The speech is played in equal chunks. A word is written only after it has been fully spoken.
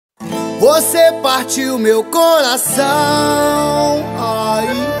Você partiu meu coração, ai,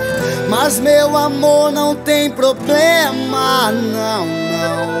 mas meu amor não tem problema, não,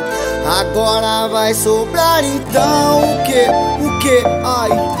 não. Agora vai sobrar então o que, ai,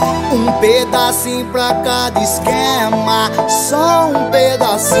 um pedacinho pra cada esquema, só um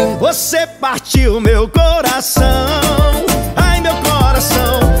pedacinho. Você partiu meu coração, ai meu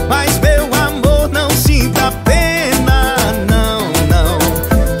coração, mas meu amor não sinta pena, não, não,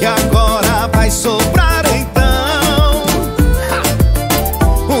 que agora vai sobrar então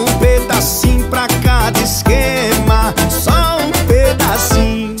um pedacinho pra cada esquema, só um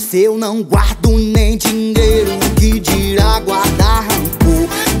pedacinho. Se eu não guardo nem dinheiro, que dirá guardar rancor?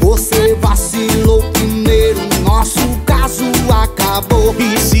 Você vacilou primeiro, nosso caso acabou.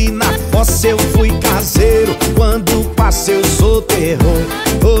 E se na fossa eu fui caseiro, quando passei eu sou terror,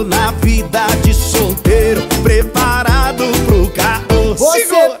 tô na vida de solteiro, preparado pro caô.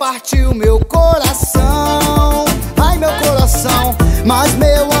 Você partiu meu coração, ai meu coração, mas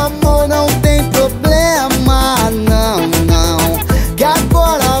meu amor não tem problema, não, não, que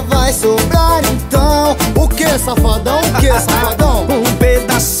agora vai sobrar então. O que, safadão? O que, safadão? Um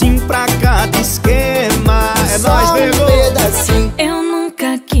pedacinho pra cada esquema, é só nóis, Nego. Um pedacinho. Eu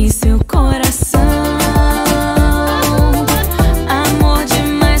nunca quis seu coração, amor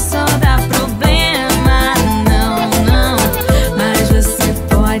demais só dá problema, não, não, mas você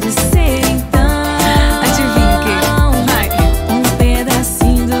pode ser então. Adivinha o que? Vai. Um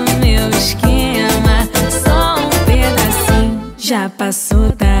pedacinho do meu esquema, só um pedacinho. Já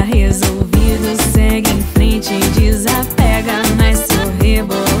passou, tá resolvido, segue em frente, desapega, mas se eu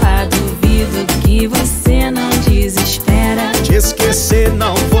rebolar duvido que você não desespera. Te esquecer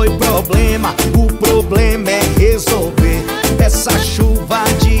não foi problema, o problema é resolver essa chuva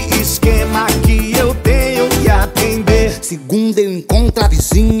de esquema que eu tenho que atender. Segunda eu encontro a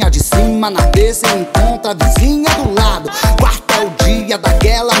vizinha de cima, na terça eu encontro a vizinha do lado. Quarta é o dia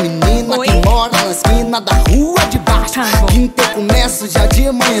daquela menina que mora na esquina da rua de baixo. Quinta eu começo já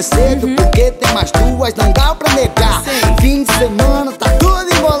de manhã cedo, porque tem mais duas, não dá pra negar. Fim de semana tá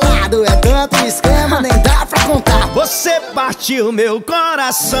tudo embolado, é tanto esquema, nem dá pra contar. Você partiu meu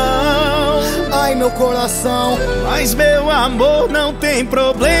coração, ai meu coração, mas meu amor não tem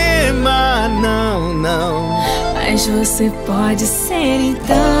problema, não, não. Mas você pode ser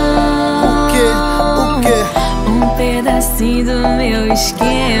então. o que, o que? Um pedacinho do meu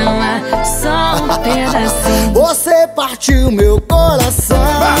esquema, só um pedacinho. Você partiu meu